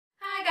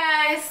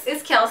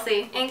is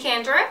Kelsey and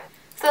Kendra.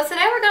 So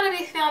today we're going to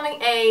be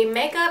filming a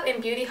makeup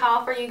and beauty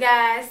haul for you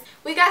guys.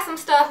 We got some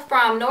stuff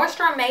from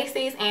Nordstrom,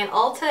 Macy's, and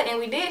Ulta, and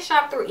we did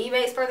shop through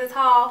Ebates for this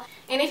haul.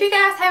 And if you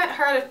guys haven't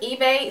heard of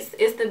Ebates,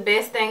 it's the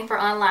best thing for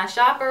online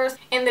shoppers.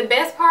 And the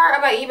best part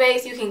about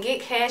Ebates, you can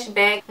get cash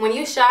back. When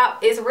you shop,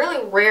 it's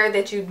really rare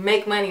that you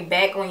make money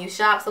back when you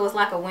shop, so it's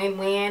like a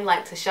win-win,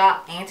 like to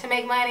shop and to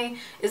make money.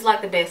 It's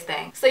like the best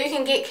thing. So you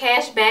can get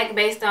cash back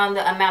based on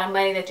the amount of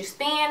money that you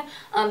spend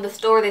on the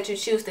store that you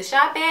choose to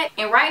shop at.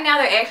 And right now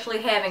they're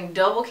actually having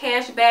double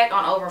cash back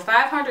on over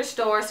 500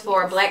 stores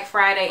for Black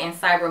Friday and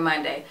Cyber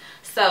Monday.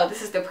 So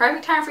this is the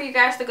perfect time for you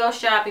guys to go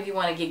shop if you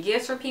want to get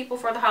gifts for people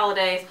for the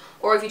holidays,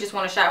 or if you just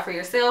want to shop for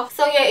yourself.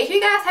 So yeah, if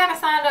you guys haven't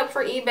signed up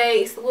for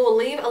Ebates, we'll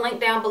leave a link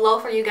down below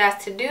for you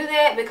guys to do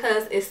that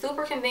because it's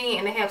super convenient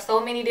and they have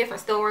so many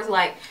different stores.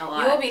 Like, you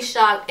will be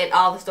shocked at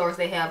all the stores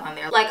they have on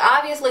there. Like,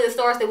 obviously the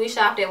stores that we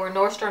shopped at were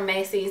Nordstrom,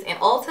 Macy's, and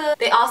Ulta.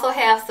 They also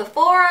have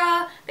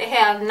Sephora, they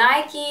have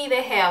Nike,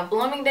 they have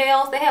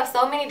Bloomingdale's, they have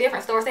so many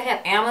different stores. They have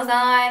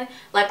Amazon.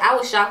 Like, I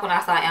was shocked when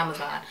I saw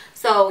Amazon.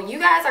 So you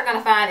guys are going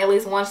to find at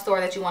least one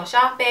store that you want to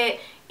shop at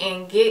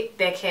and get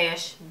that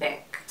cash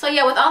back. So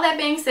yeah, with all that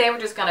being said, we're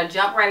just going to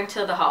jump right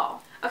into the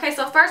haul. Okay,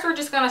 so first we're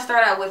just going to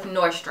start out with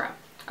Nordstrom.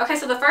 Okay,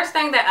 so the first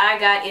thing that I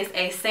got is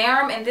a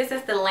serum, and this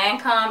is the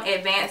Lancome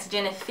Advanced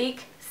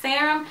Genifique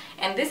serum,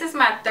 and this is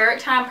my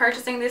third time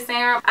purchasing this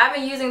serum. I've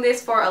been using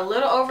this for a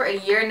little over a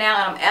year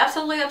now, and I'm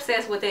absolutely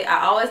obsessed with it.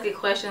 I always get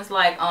questions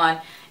like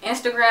on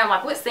Instagram,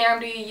 like, what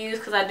serum do you use?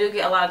 Because I do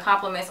get a lot of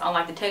compliments on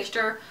like the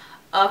texture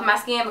of my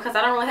skin, because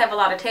I don't really have a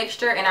lot of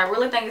texture, and I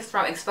really think it's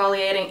from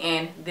exfoliating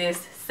in this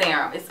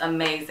serum. It's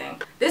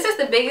amazing. This is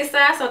the biggest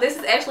size, so this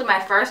is actually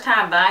my first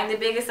time buying the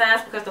biggest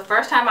size, because the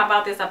first time I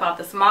bought this, I bought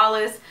the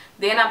smallest,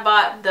 then I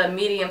bought the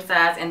medium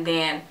size, and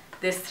then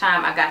this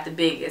time I got the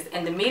biggest.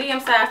 And the medium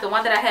size, the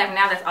one that I have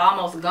now that's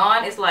almost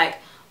gone, is like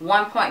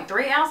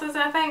 1.3 ounces,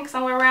 I think,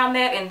 somewhere around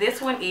that, and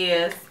this one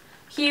is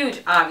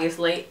huge,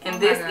 obviously,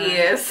 and this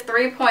is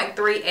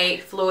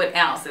 3.38 fluid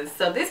ounces.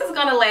 So this is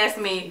gonna last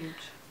me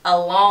a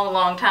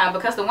long time,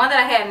 because the one that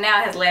I have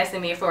now has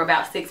lasted me for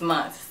about 6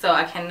 months. So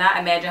I cannot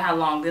imagine how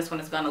long this one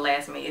is going to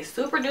last me. It's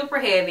super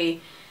duper heavy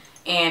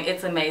and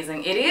it's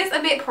amazing. It is a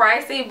bit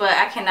pricey, but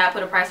I cannot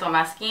put a price on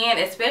my skin,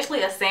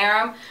 especially a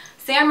serum.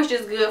 Serum is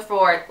just good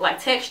for like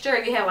texture.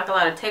 If you have like a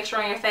lot of texture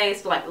on your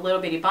face, like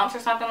little bitty bumps or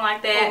something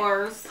like that.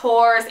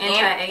 Pores,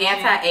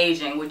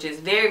 anti-aging, which is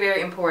very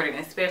important,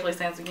 especially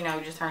since, you know,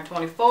 we just turned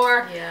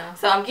 24. Yeah.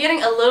 So I'm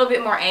getting a little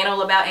bit more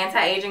anal about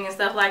anti-aging and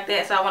stuff like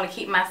that. So I want to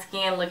keep my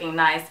skin looking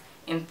nice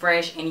and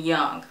fresh and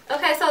young.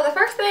 Okay, so the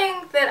first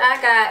thing that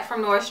I got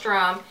from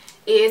Nordstrom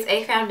is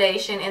a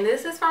foundation, and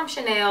this is from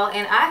Chanel,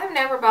 and I have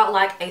never bought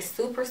like a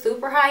super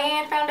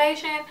high-end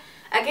foundation.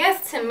 I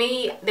guess to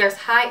me, there's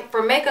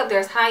for makeup,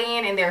 there's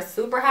high-end and there's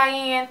super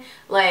high-end,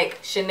 like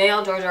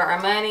Chanel, Giorgio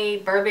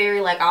Armani, Burberry,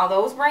 like all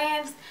those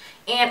brands.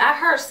 And I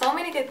heard so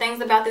many good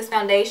things about this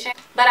foundation,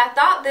 but I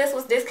thought this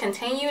was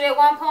discontinued at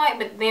one point,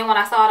 but then when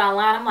I saw it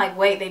online, I'm like,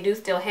 wait, they do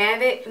still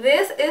have it.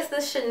 This is the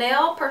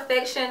Chanel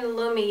Perfection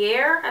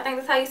Lumiere, I think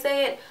that's how you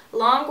say it,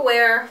 long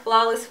wear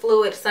flawless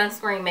fluid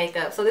sunscreen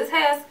makeup. So this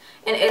has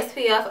an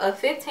SPF of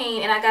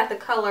 15, and I got the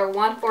color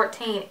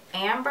 114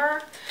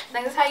 Amber, I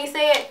think that's how you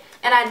say it.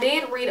 And I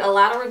did read a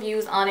lot of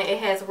reviews on it. It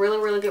has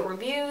really good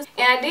reviews.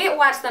 And I did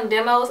watch some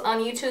demos on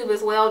YouTube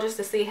as well, just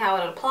to see how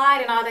it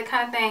applied and all that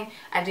kind of thing.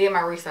 I did my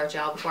research,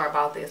 y'all, before I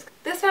bought this.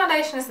 This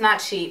foundation is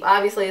not cheap.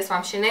 Obviously, it's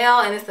from Chanel,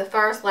 and it's the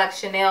first like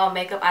Chanel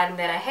makeup item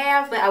that I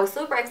have. But I was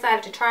super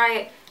excited to try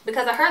it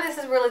because I heard this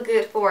is really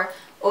good for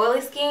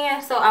oily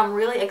skin. So I'm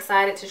really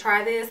excited to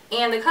try this.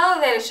 And the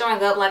color that is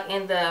showing up like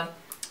in the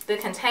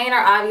container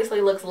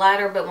obviously looks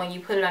lighter, but when you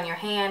put it on your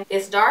hand,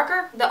 it's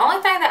darker. The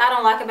only thing that I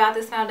don't like about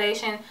this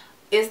foundation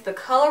is the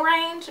color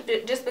range,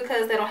 just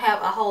because they don't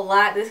have a whole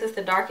lot. This is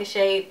the darkest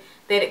shade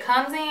that it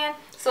comes in,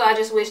 so I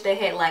just wish they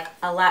had like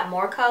a lot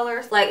more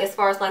colors, like as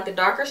far as like the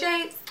darker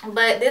shades.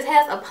 But this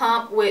has a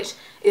pump, which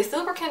is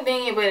super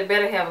convenient, but it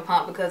better have a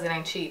pump because it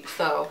ain't cheap.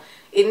 So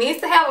it needs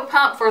to have a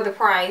pump for the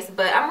price.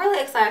 But I'm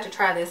really excited to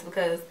try this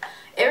because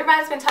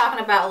everybody's been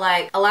talking about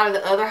like a lot of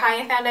the other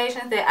high-end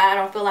foundations that I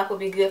don't feel like would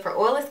be good for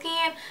oily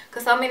skin,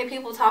 because so many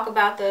people talk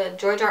about the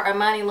Giorgio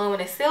Armani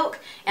Luminous Silk,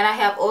 and I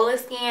have oily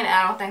skin and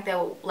I don't think that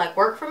would like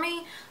work for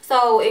me.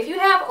 So if you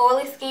have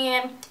oily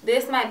skin,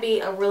 this might be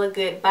a really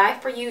good buy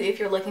for you if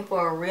you're looking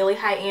for a really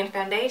high-end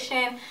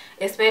foundation,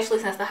 especially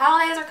since the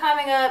holidays are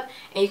coming up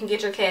and you can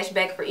get your cash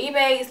back for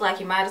Ebates. Like,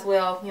 you might as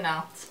well, you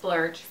know,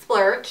 splurge.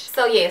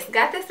 So yes,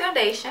 got this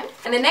foundation.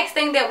 And the next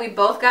thing that we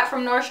both got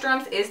from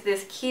Nordstrom's is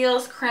this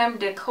Kiehl's Creme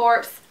de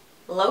Corps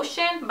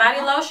lotion, body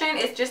lotion.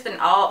 It's just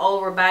an all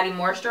over body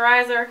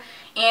moisturizer,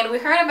 And we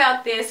heard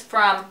about this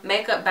from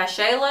Makeup by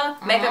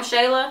Shayla, Makeup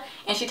Shayla,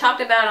 and she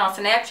talked about it on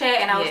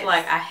Snapchat, and I was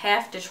like, I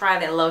have to try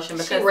that lotion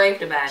because she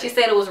raved about it. She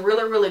said it was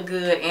really, really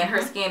good, and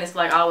her skin is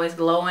like always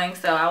glowing,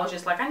 so I was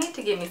just like, I need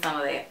to get me some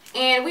of that.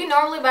 And we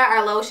normally buy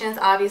our lotions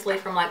obviously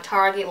from like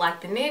Target,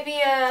 like the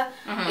Nivea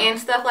and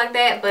stuff like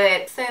that,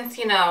 but since,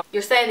 you know,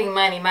 you're saving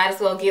money, might as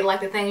well get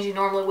like the things you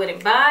normally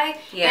wouldn't buy.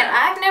 And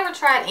I've never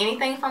tried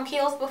anything from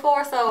Kiehl's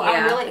before, so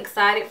I'm really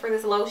excited for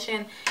this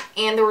lotion,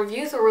 and the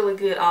reviews are really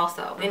good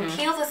also. And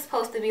Kiehl's is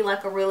supposed to be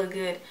like a really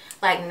good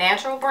like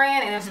natural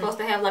brand, and they're supposed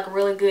to have like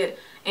really good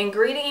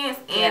ingredients,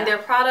 and their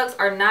products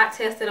are not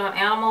tested on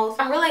animals.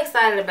 I'm really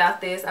excited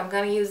about this. I'm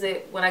gonna use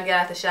it when I get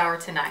out the shower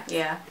tonight.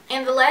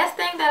 And the last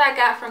thing that I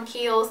got from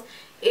Kiehl's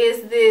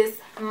is this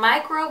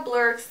Micro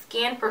Blur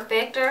Skin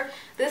Perfector.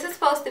 This is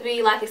supposed to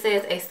be, like it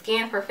says, a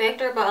skin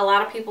perfector, but a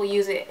lot of people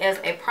use it as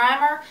a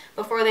primer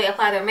before they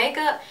apply their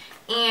makeup.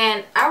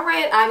 And I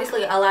read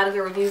obviously a lot of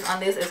good reviews on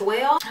this as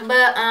well,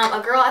 but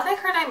a girl, I think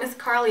her name is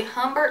Carly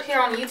Humbert, here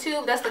on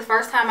YouTube. That's the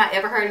first time I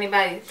ever heard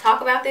anybody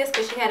talk about this,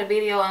 because she had a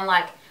video on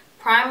like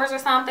primers or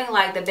something,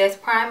 like the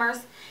best primers,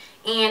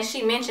 and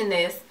she mentioned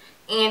this,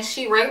 and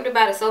she raved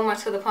about it so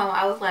much to the point where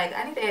I was like,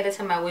 I need to add it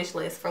to my wish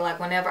list for like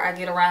whenever I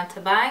get around to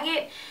buying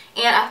it.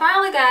 And I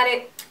finally got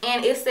it,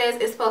 and it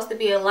says it's supposed to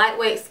be a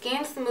lightweight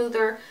skin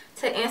smoother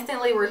to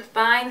instantly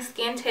refine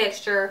skin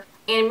texture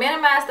and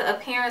minimize the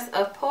appearance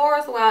of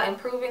pores while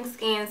improving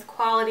skin's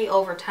quality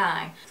over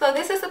time. So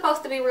this is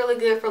supposed to be really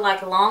good for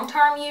like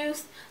long-term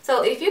use.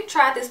 So if you've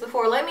tried this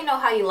before, let me know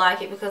how you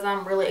like it, because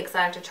I'm really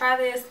excited to try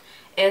this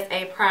as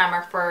a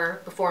primer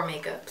for before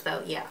makeup.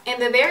 So yeah.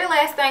 And the very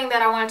last thing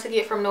that I wanted to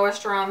get from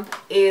Nordstrom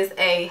is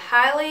a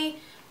highly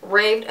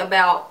raved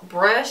about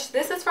brush.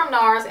 This is from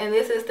NARS, and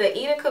this is the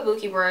Ida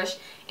Kabuki brush,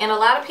 and a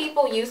lot of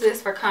people use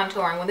this for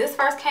contouring. When this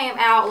first came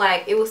out,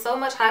 like, it was so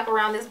much hype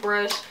around this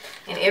brush,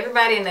 and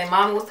everybody and their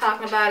mom was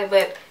talking about it,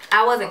 but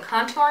I wasn't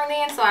contouring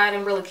then, so I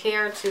didn't really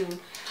care to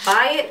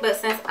buy it. But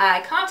since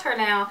I contour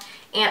now,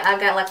 and I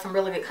got like some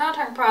really good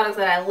contouring products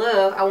that I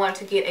love, I wanted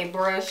to get a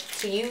brush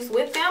to use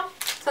with them.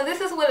 So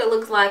this is what it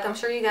looks like. I'm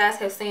sure you guys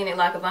have seen it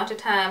like a bunch of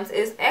times.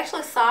 It's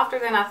actually softer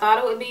than I thought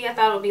it would be. I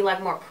thought it would be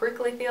like more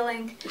prickly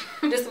feeling,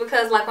 just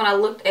because like when I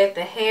looked at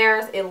the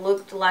hairs, it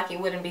looked like it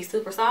wouldn't be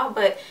super soft,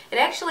 but it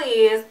actually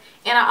is.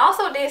 And I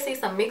also did see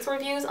some mixed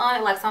reviews on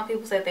it. Like some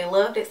people said they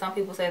loved it, some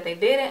people said they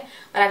didn't,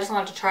 but I just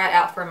wanted to try it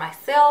out for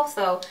myself.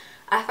 So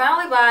I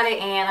finally bought it,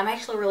 and I'm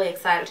actually really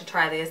excited to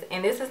try this.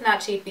 And this is not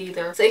cheap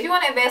either. So if you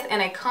want to invest in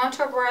a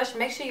contour brush,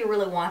 make sure you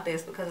really want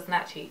this, because it's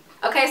not cheap.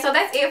 Okay, so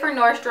that's it for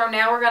Nordstrom.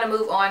 Now we're going to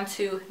move on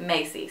to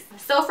Macy's.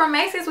 So from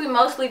Macy's, we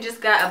mostly just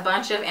got a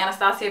bunch of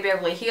Anastasia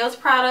Beverly Hills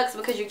products,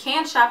 because you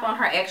can shop on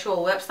her actual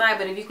website,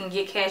 but if you can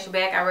get cash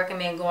back, I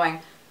recommend going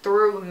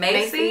through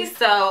Macy's.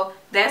 So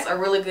that's a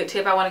really good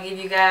tip I want to give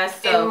you guys.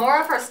 So, and more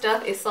of her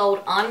stuff is sold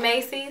on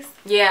Macy's.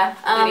 Yeah,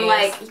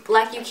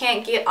 like you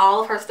can't get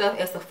all of her stuff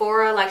at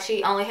Sephora. Like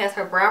she only has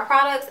her brow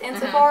products in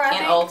Sephora, I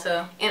think.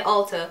 Ulta. And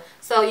Ulta.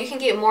 So you can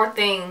get more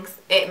things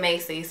at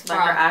Macy's. Like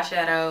her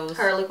eyeshadows,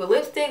 her liquid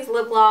lipsticks,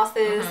 lip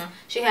glosses.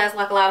 She has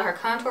like a lot of her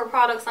contour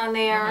products on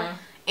there,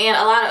 and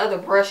a lot of other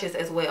brushes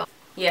as well.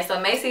 Yeah,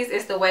 so Macy's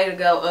is the way to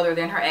go other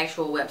than her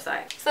actual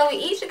website. So we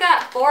each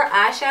got 4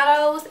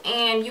 eyeshadows,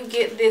 and you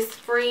get this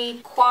free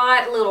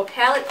quad little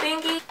palette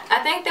thingy. I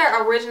think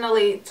they're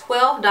originally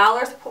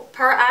 $12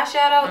 per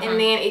eyeshadow, and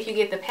then if you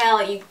get the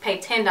palette, you pay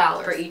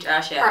 $10 for each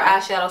eyeshadow. Per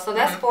eyeshadow. So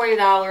that's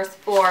 $40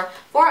 for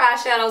 4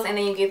 eyeshadows, and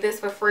then you get this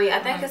for free. I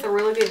think it's a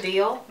really good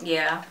deal.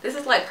 Yeah, this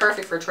is like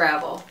perfect for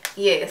travel.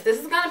 Yes, this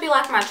is going to be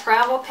like my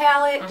travel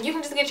palette. You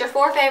can just get your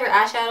 4 favorite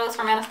eyeshadows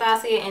from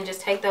Anastasia and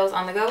just take those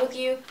on the go with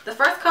you. The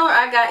first color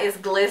I got is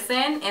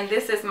Glisten, and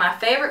this is my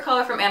favorite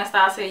color from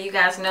Anastasia. You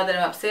guys know that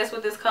I'm obsessed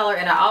with this color,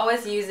 and I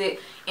always use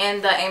it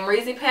in the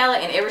Amrezy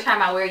palette, and every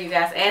time I wear, you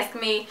guys ask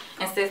me,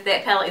 and since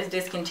that palette is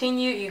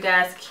discontinued, you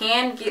guys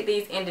can get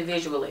these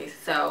individually.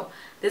 So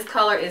this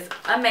color is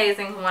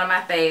amazing, one of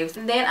my faves.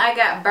 And then I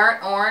got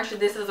Burnt Orange.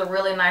 This is a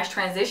really nice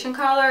transition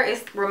color.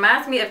 It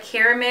reminds me of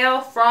Caramel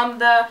from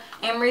the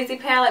Amrezy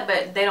palette,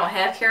 but they don't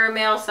have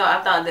caramel, so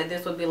I thought that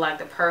this would be like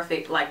the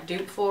perfect like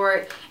dupe for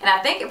it. And I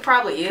think it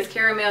probably is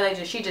caramel.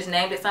 She just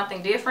named it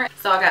something different.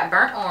 So I got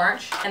Burnt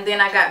Orange, and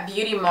then I got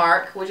Beauty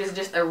Mark, which is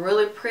just a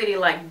really pretty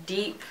like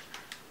deep,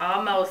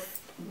 almost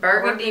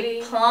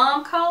burgundy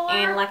plum color,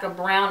 and like a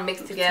brown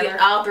mixed together.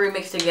 All 3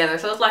 mixed together,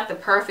 so it's like the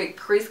perfect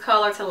crease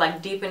color to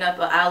like deepen up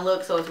an eye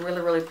look. So it's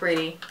really, really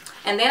pretty.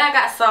 And then I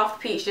got Soft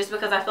Peach, just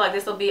because I feel like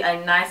this will be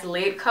a nice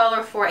lid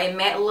color for a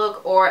matte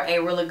look or a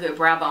really good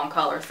brow bone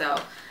color. So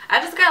I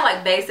just got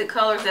like basic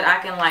colors that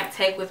I can like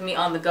take with me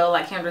on the go,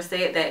 like Kendra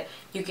said, that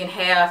you can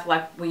have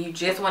like when you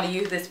just want to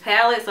use this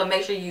palette. So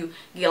make sure you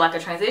get like a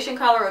transition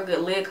color, a good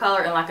lid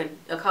color, and like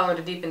a color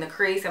to deepen the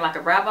crease, and like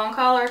a brow bone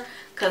color,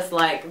 because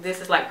like this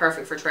is like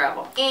perfect for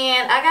travel.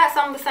 And I got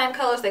some of the same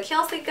colors that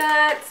Kelsey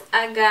got.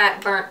 I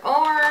got Burnt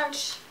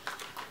Orange,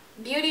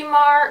 Beauty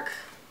Mark,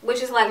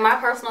 which is like my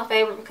personal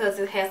favorite because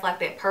it has like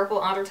that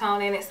purple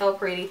undertone in it. So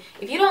pretty.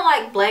 If you don't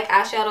like black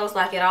eyeshadows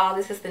like at all,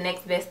 this is the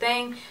next best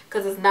thing,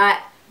 because it's not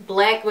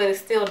black, but it's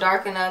still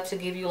dark enough to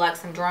give you like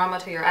some drama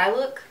to your eye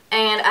look.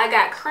 And I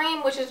got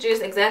cream, which is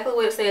just exactly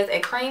what it says, a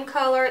cream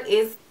color.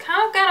 It's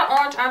kind of got an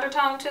orange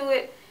undertone to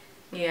it.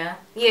 Yeah.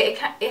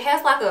 Yeah, it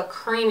has like a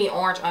creamy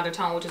orange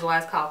undertone, which is why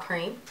it's called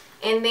cream.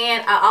 And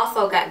then I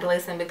also got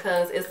Glisten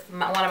because it's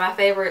one of my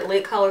favorite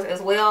lid colors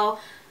as well.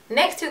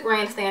 Next to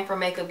Grandstand for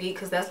Makeup Geek,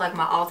 because that's like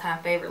my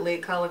all-time favorite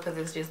lid color because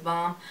it's just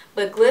bomb.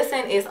 But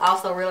Glisten is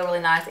also really, really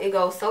nice. It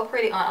goes so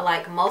pretty on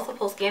like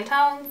multiple skin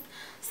tones.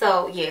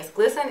 So yes,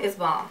 Glisten is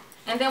bomb.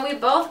 And then we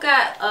both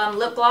got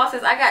lip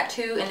glosses. I got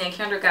 2 and then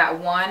Kendra got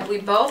 1. We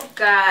both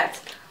got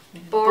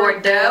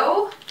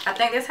Bordeaux. I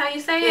think that's how you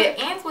say it.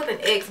 It ends with an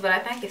X, but I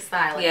think it's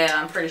silent. Yeah,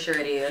 I'm pretty sure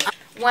it is.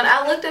 When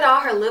I looked at all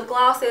her lip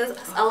glosses,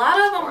 a lot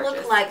of them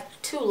look like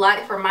too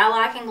light for my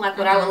liking, like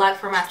what I would like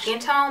for my skin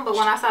tone. But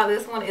when I saw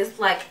this one, it's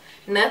like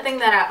nothing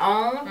that I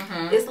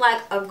own. It's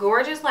like a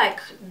gorgeous, like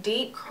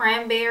deep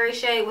cranberry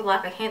shade with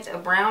like a hint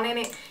of brown in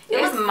it.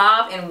 It looks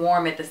mauve and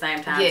warm at the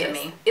same time to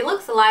me. It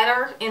looks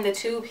lighter in the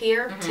tube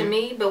here to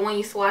me, but when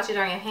you swatch it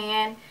on your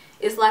hand,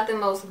 it's like the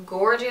most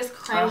gorgeous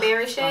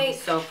cranberry shade.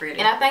 So pretty.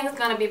 And I think it's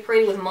going to be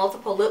pretty with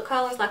multiple lip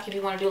colors. Like if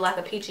you want to do like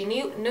a peachy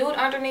nude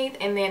underneath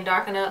and then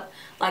darken up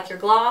like your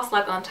gloss.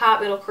 Like on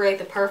top, it'll create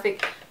the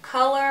perfect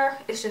color.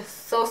 It's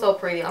just so, so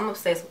pretty. I'm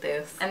obsessed with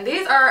this. And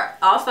these are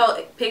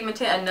also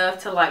pigmented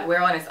enough to like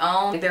wear on its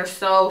own. They're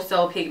so,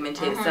 so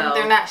pigmented. So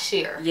they're not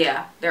sheer.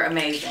 Yeah, they're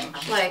amazing.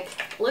 Like,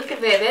 look at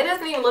that. That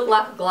doesn't even look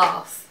like a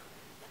gloss.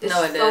 It's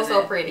no, it doesn't.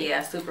 So pretty.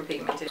 Yeah, super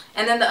pigmented.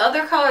 And then the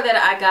other color that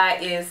I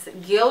got is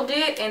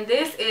Gilded, and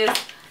this is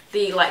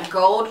the like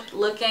gold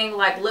looking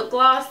like lip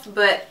gloss,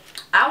 but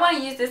I want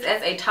to use this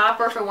as a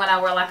topper for when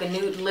I wear like a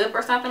nude lip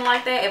or something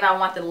like that. If I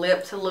want the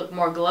lip to look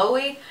more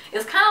glowy,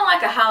 it's kind of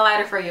like a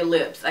highlighter for your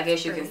lips, I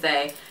guess you can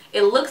say.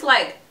 It looks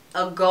like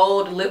a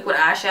gold liquid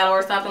eyeshadow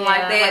or something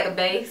like that, like a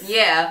base.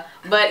 Yeah,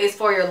 but it's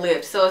for your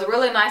lips, so it's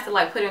really nice to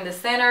like put in the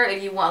center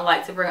if you want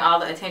like to bring all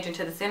the attention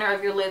to the center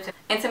of your lips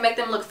and to make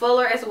them look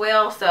fuller as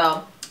well.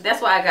 So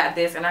that's why I got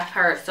this, and I've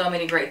heard so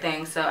many great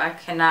things, so I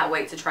cannot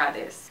wait to try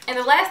this. And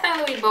the last thing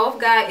that we both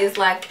got is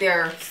like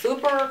their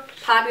super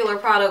popular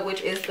product,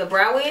 which is the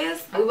Brow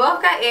Wiz. We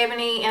both got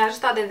Ebony, and I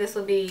just thought that this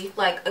would be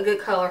like a good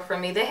color for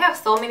me. They have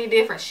so many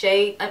different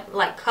shade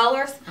like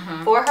colors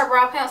for her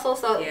brow pencil,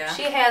 so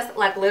she has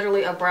like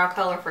literally a brow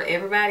color for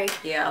everybody.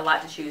 Yeah, a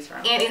lot to choose from.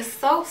 And it's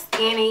so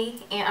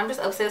skinny, and I'm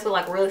just obsessed with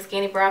like really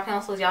skinny brow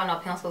pencils. Y'all know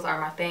pencils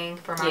are my thing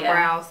for my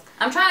brows.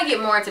 I'm trying to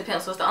get more into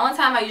pencils. The only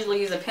time I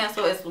usually use a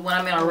pencil is when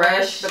I'm in a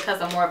rush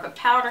because I'm more of a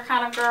powder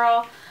kind of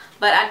girl.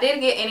 But I didn't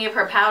get any of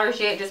her powders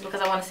yet just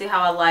because I want to see how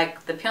I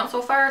like the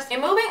pencil first.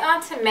 And moving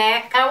on to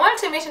MAC, I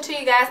wanted to mention to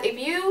you guys, if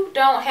you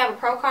don't have a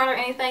pro card or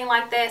anything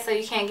like that, so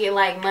you can't get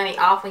like money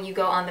off when you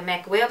go on the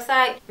MAC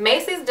website,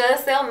 Macy's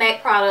does sell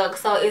MAC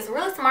products, so it's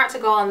really smart to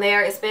go on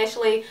there,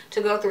 especially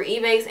to go through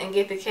Ebates and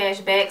get the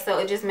cash back. So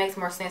it just makes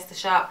more sense to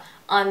shop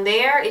on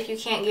there if you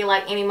can't get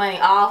like any money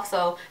off,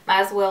 so might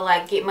as well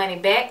like get money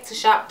back to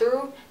shop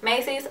through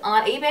Macy's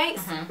on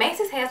Ebates.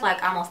 Macy's has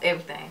like almost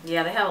everything.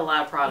 Yeah, they have a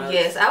lot of products.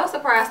 Yes, I was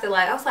surprised that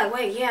like, I was like,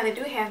 wait, yeah, they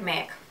do have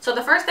MAC. So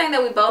the first thing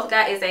that we both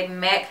got is a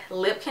MAC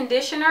lip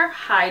conditioner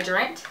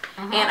hydrant,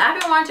 and I've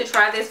been wanting to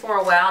try this for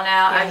a while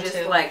now. I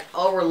just like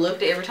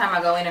overlooked it every time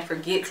I go in and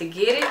forget to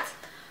get it.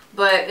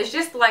 But it's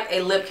just like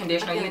a lip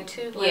conditioner.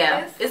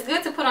 It's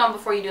good to put on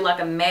before you do like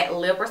a matte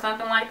lip or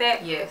something like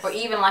that. Yes. Or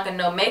even like a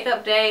no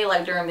makeup day,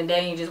 like during the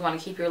day you just want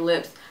to keep your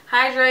lips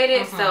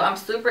hydrated. So I'm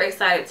super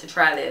excited to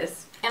try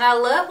this. And I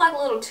love like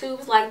little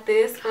tubes like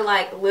this for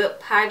like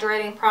lip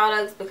hydrating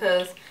products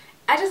because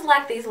I just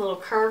like these little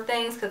curved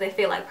things because they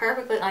fit like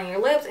perfectly on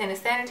your lips and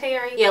it's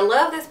sanitary. Yeah,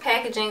 love this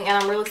packaging, and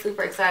I'm really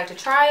super excited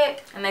to try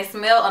it. And they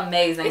smell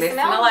amazing. They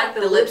smell like the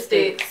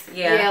lipsticks.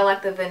 Yeah,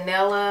 like the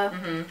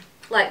vanilla.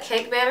 Like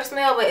cake batter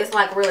smell, but it's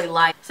like really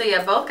light. So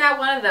yeah, both got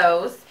one of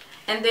those.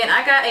 And then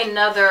I got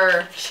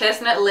another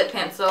chestnut lip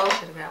pencil. I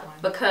should have got one.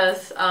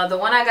 Because the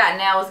one I got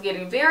now is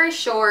getting very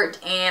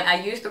short and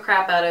I use the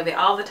crap out of it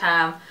all the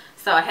time.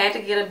 So I had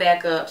to get a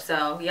backup.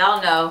 So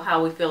y'all know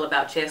how we feel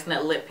about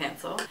chestnut lip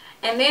pencil.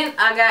 And then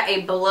I got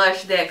a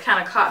blush that kind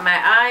of caught my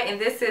eye,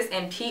 and this is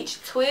in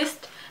Peach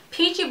Twist.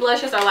 Peachy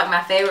blushes are like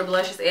my favorite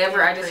blushes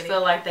ever. I just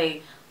feel like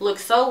they look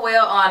so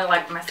well on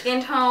like my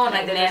skin tone,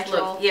 and they just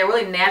look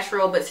really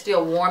natural but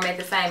still warm at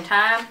the same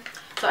time.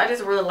 So I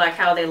just really like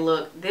how they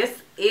look.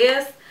 This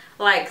is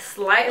like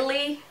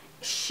slightly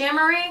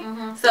shimmery,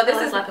 so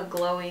this is like a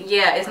glowy.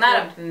 Yeah, it's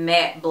not a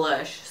matte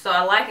blush, so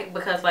I like it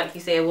because like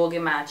you said, it will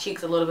give my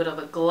cheeks a little bit of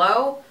a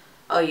glow.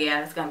 Oh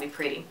yeah, it's gonna be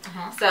pretty.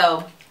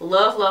 So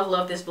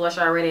love this blush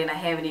already, and I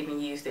haven't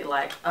even used it.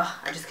 Like, oh,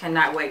 I just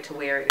cannot wait to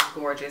wear it. It's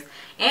gorgeous,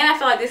 and I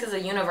feel like this is a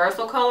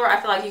universal color. I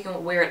feel like you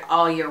can wear it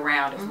all year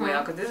round as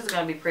well, because this is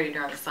gonna be pretty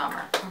during the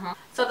summer.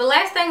 So the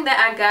last thing that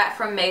I got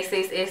from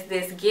Macy's is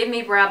this Give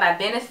Me Brow by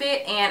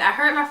Benefit, and I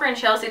heard my friend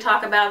Chelsea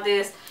talk about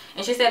this,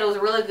 and she said it was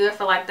really good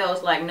for like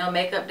those like no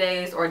makeup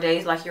days or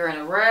days like you're in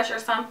a rush or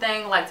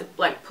something, like to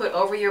like put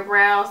over your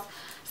brows.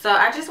 So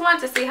I just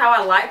wanted to see how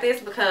I like this,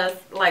 because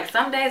like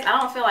some days I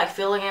don't feel like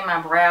filling in my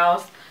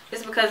brows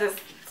just because it's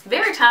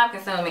very time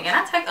consuming, and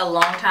I take a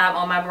long time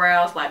on my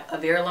brows, like a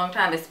very long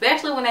time,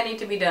 especially when they need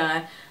to be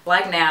done,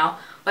 like now.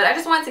 But I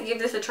just wanted to give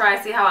this a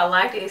try, see how I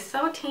liked it. It's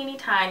so teeny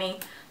tiny,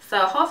 so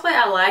hopefully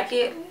I like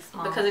it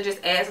because it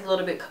just adds a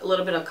little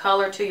bit of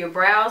color to your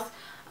brows.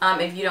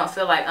 If you don't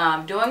feel like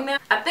doing them,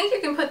 I think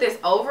you can put this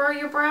over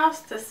your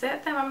brows to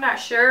set them. I'm not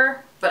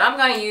sure, but I'm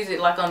gonna use it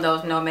like on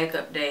those no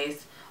makeup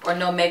days or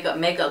no makeup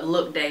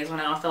look days when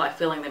I don't feel like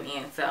filling them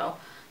in. So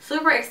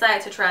super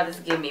excited to try this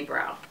Give Me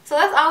Brow. So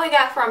that's all we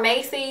got from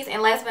Macy's,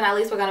 and last but not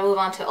least, we're going to move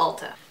on to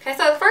Ulta. Okay,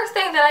 so the first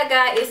thing that I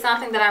got is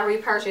something that I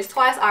repurchased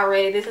twice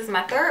already. This is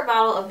my third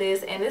bottle of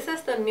this, and this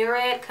is the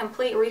Murrell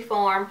Complete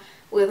Reform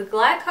with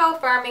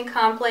Glyco-Firming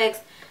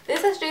Complex.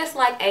 This is just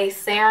like a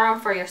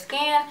serum for your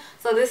skin.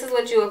 So this is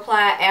what you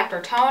apply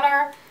after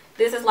toner.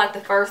 This is like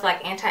the first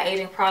like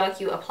anti-aging product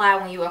you apply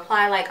when you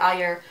apply like all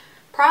your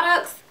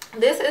products.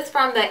 This is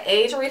from the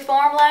Age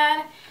Reform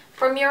line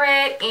from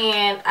Murrell,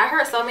 and I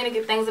heard so many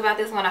good things about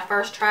this when I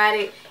first tried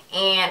it,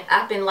 and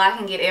I've been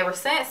liking it ever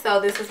since. So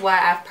this is why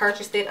I've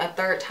purchased it a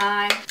third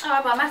time. Oh,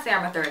 I bought my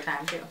serum a third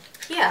time too.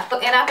 Yeah,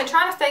 and I've been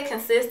trying to stay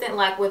consistent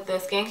like with the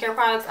skincare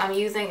products I'm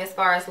using as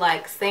far as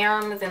like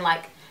serums and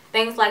like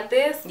things like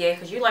this. Yeah,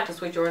 because you like to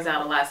switch yours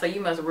out a lot, so you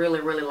must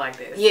really like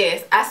this.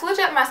 Yes, I switch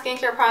up my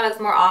skincare products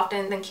more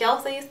often than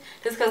Kelsey's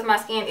just because my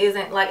skin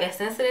isn't like as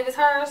sensitive as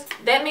hers.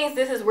 That means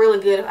this is really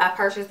good if I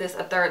purchase this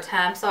a third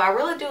time, so I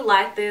really do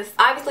like this.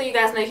 Obviously, you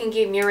guys know you can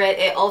get Murrell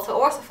at Ulta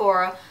or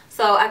Sephora,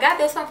 so I got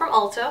this one from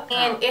Ulta,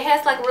 and it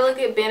has like really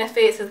good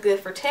benefits. It's good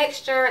for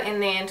texture,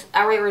 and then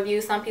I read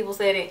reviews, some people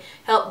said it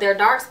helped their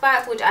dark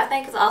spots, which I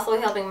think is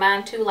also helping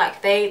mine too,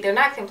 like fade. They're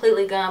not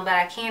completely gone, but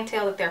I can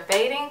tell that they're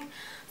fading.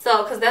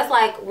 So, because that's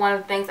like one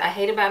of the things I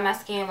hate about my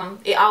skin.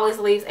 It always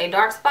leaves a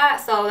dark spot.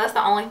 So, that's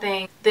the only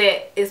thing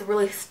that is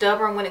really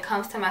stubborn when it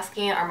comes to my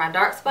skin are my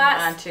dark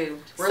spots. Mine too.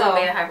 Really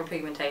bad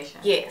hyperpigmentation.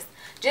 Yes.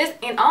 Just,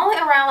 and only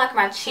around like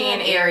my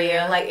chin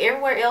area. Like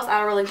everywhere else I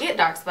don't really get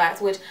dark spots,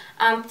 which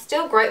I'm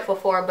still grateful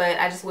for, but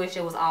I just wish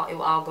it would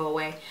all go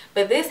away.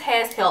 But this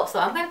has helped. So,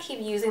 I'm going to keep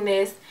using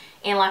this.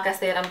 And like I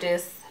said, I'm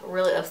just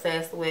really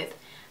obsessed with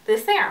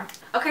this serum.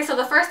 Okay, so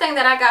the first thing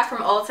that I got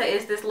from Ulta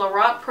is this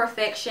Lorac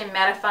Perfection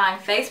Mattifying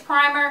Face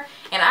Primer,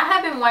 and I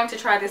have been wanting to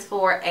try this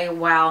for a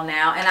while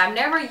now, and I've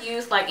never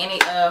used like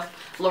any of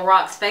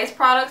Lorac's face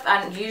products.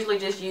 I usually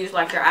just use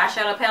like their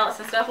eyeshadow palettes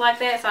and stuff like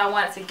that, so I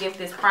wanted to give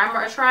this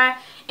primer a try,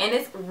 and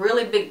it's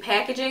really big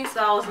packaging,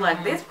 so I was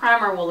like, this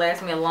primer will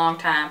last me a long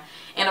time.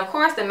 And of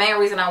course, the main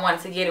reason I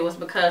wanted to get it was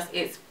because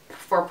it's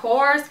for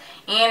pores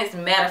and it's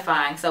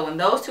mattifying. So when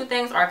those two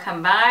things are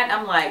combined,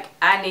 I'm like,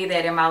 I need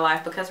that in my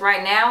life, because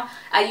right now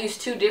I use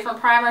two different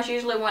primers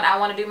usually when I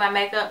want to do my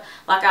makeup.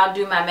 Like I'll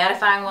do my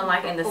mattifying one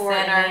like in the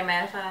center,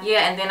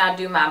 yeah, and then I'll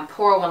do my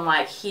pore one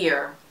like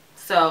here.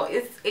 So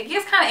it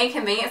gets kind of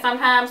inconvenient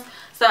sometimes.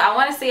 So I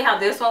want to see how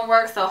this one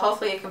works, so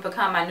hopefully it can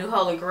become my new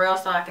holy grail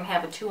so I can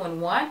have a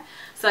 2-in-1.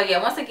 So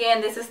yeah, once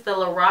again, this is the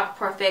Lorac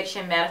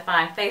Perfection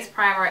Mattifying Face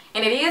Primer,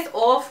 and it is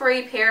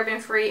oil-free,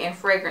 paraben-free, and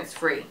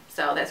fragrance-free.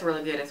 So that's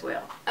really good as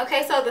well.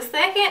 Okay, so the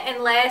second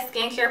and last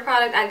skincare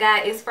product I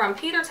got is from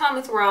Peter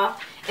Thomas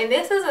Roth, and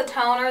this is a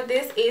toner.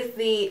 This is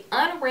the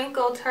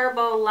Unwrinkled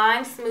Turbo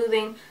Line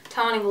Smoothing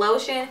Toning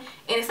Lotion,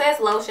 and it says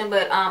lotion,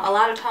 but a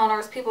lot of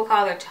toners, people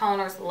call their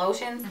toners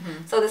lotions.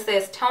 So this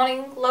says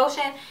toning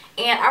lotion,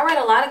 and I read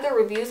a lot of good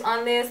reviews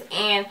on this,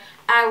 and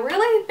I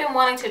really been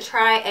wanting to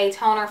try a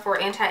toner for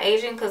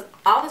anti-aging, because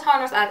all the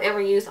toners I've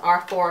ever used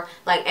are for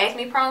like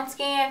acne prone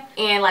skin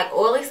and like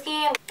oily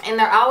skin, and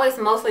they're always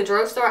mostly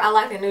drugstore. I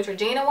like the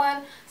Neutrogena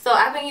one, so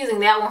I've been using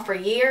that one for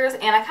years,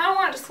 and I kind of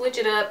wanted to switch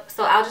it up,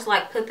 so I'll just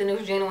like put the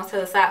Neutrogena ones to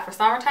the side for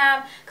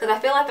summertime, because I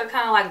feel like they're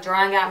kind of like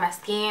drying out my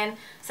skin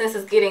since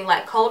it's getting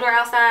like colder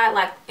outside.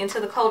 Like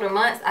into the colder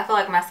months, I feel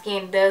like my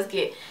skin does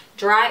get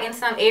dry in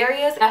some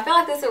areas, and I feel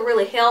like this would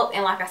really help.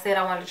 And like I said,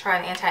 I wanted to try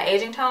an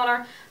anti-aging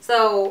toner,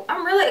 so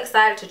I'm really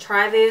excited to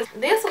try this.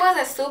 This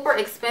wasn't super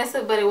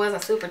expensive, but it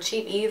wasn't super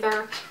cheap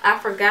either. I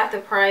forgot the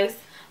price,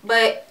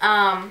 but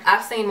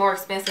I've seen more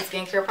expensive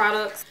skincare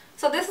products.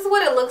 So this is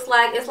what it looks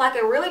like. It's like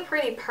a really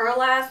pretty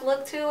pearlized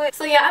look to it.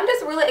 So yeah, I'm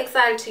just really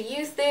excited to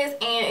use this,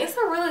 and it's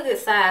a really good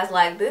size.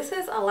 Like this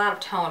is a lot of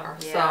toner.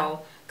 Yeah.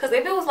 So because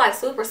if it was like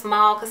super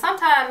small, because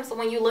sometimes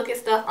when you look at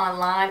stuff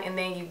online and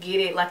then you get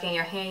it like in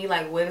your hand, you're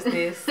like, what is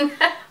this?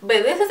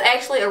 But this is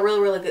actually a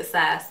really good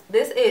size.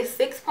 This is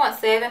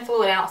 6.7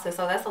 fluid ounces,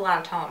 so that's a lot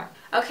of toner.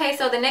 Okay,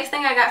 so the next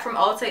thing I got from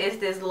Ulta is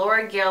this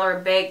Laura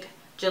Geller Baked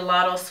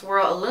Gelato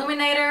Swirl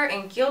Illuminator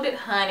in Gilded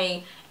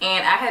Honey,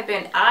 and I have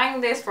been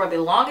eyeing this for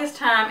the longest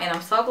time, and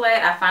I'm so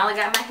glad I finally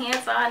got my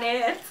hands on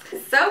it.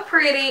 It's so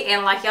pretty,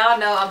 and like y'all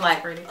know, I'm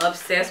like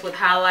obsessed with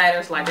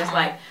highlighters. Like it's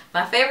like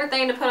my favorite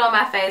thing to put on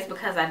my face,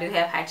 because I do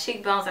have high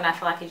cheekbones, and I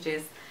feel like it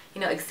just,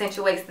 you know,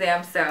 accentuates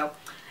them. So,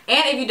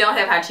 and if you don't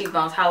have high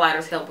cheekbones,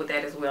 highlighters help with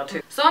that as well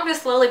too. So I'm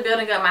just slowly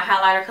building up my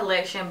highlighter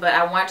collection, but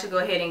I want to go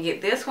ahead and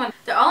get this one.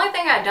 The only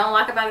thing I don't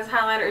like about this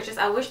highlighter is just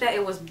I wish that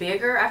it was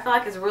bigger. I feel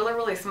like it's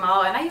really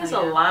small, and I use a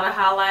lot of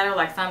highlighter.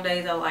 Like some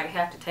days I like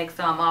have to take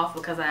some off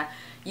because I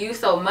use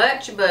so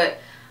much, but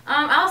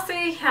I'll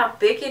see how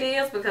thick it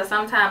is because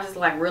sometimes it's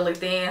like really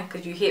thin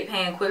because you hit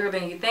pan quicker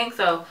than you think.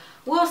 So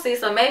we'll see.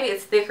 So maybe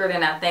it's thicker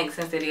than I think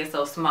since it is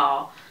so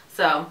small.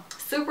 So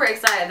super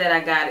excited that I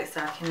got it.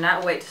 So I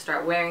cannot wait to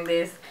start wearing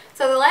this.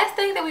 So the last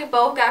thing that we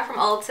both got from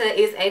Ulta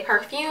is a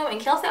perfume, and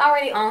Kelsey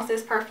already owns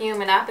this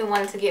perfume, and I've been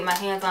wanting to get my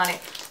hands on it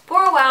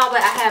for a while,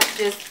 but I have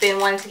just been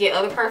wanting to get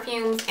other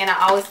perfumes, and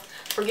I always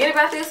forget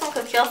about this one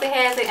because Kelsey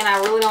has it, and I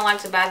really don't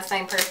like to buy the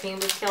same perfume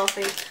as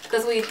Kelsey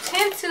because we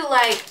tend to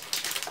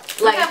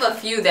we have a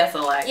few that's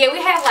alike. Yeah,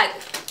 we have like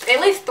at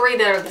least 3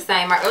 that are the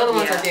same. Our other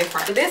ones are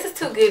different. But this is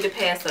too good to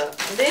pass up.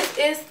 This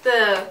is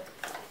the,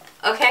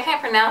 okay, I can't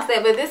pronounce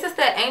that, but this is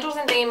the Angels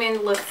and Demons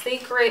Le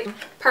Secret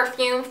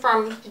perfume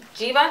from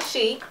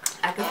Givenchy.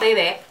 I can say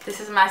that. This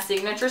is my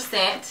signature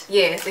scent.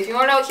 Yes, if you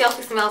want to know what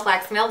Kelsey smells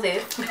like, smell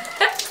this.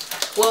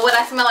 Well, what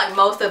I smell like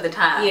most of the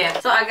time. Yeah.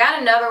 So I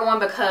got another one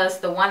because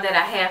the one that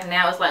I have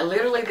now is like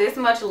literally this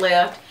much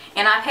left.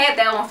 And I've had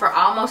that one for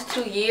almost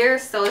 2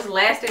 years, so it's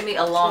lasted me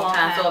a long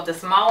time. So if the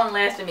small one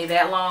lasted me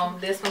that long,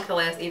 this one could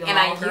last even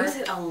longer. longer. And I use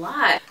it a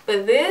lot.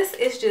 But this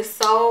is just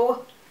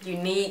so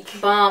unique.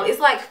 Bomb.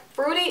 It's like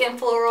fruity and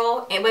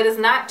floral, but it's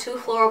not too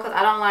floral because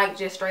I don't like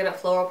just straight up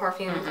floral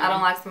perfumes. I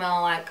don't like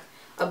smelling like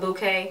a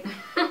bouquet.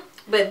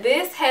 But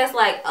this has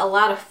like a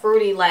lot of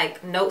fruity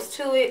like notes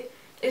to it.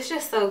 It's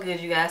just so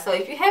good, you guys. So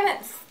if you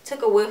haven't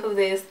took a whiff of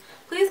this,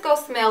 please go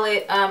smell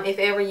it if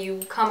ever you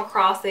come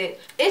across it.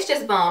 It's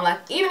just bomb. Like,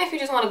 even if you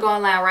just want to go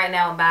online right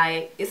now and buy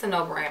it, it's a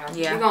no-brainer.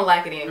 Yeah. You're going to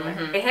like it anyway.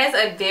 It has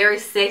a very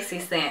sexy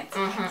scent.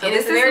 So and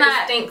it's a very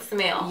distinct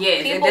smell.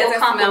 Yes, people it doesn't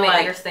smell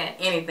like your scent.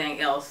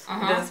 anything else. It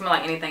doesn't smell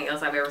like anything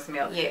else I've ever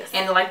smelled. Yes.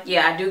 And like,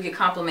 yeah, I do get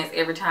compliments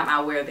every time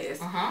I wear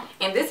this.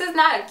 And this is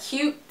not a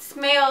cute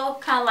smell,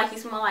 kind of like you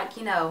smell like,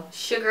 you know,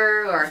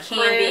 sugar or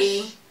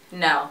candy. Fresh.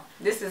 No,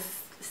 this is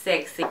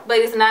sexy. But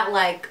it's not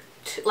like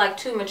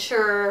too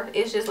mature.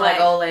 It's just like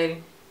old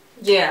lady.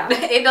 Yeah.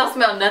 It don't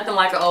smell nothing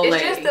like an old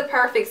lady. It's just the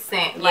perfect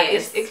scent. Like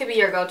it could be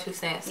your go-to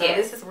scent. So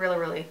this is really,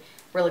 really,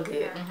 really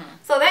good.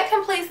 So that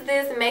completes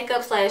this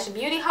makeup /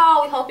 beauty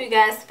haul. We hope you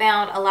guys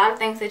found a lot of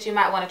things that you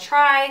might want to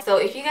try. So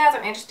if you guys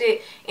are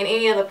interested in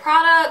any of the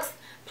products,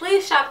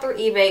 please shop through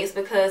Ebates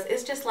because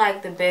it's just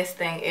like the best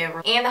thing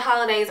ever. And the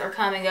holidays are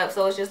coming up,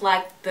 so it's just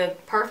like the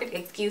perfect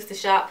excuse to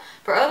shop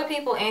for other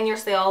people and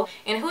yourself.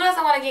 And who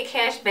doesn't want to get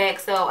cash back?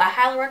 So I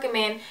highly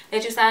recommend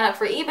that you sign up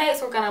for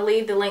Ebates. We're going to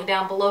leave the link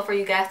down below for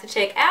you guys to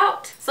check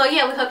out. So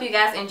yeah, we hope you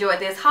guys enjoyed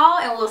this haul,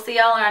 and we'll see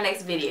y'all in our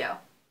next video.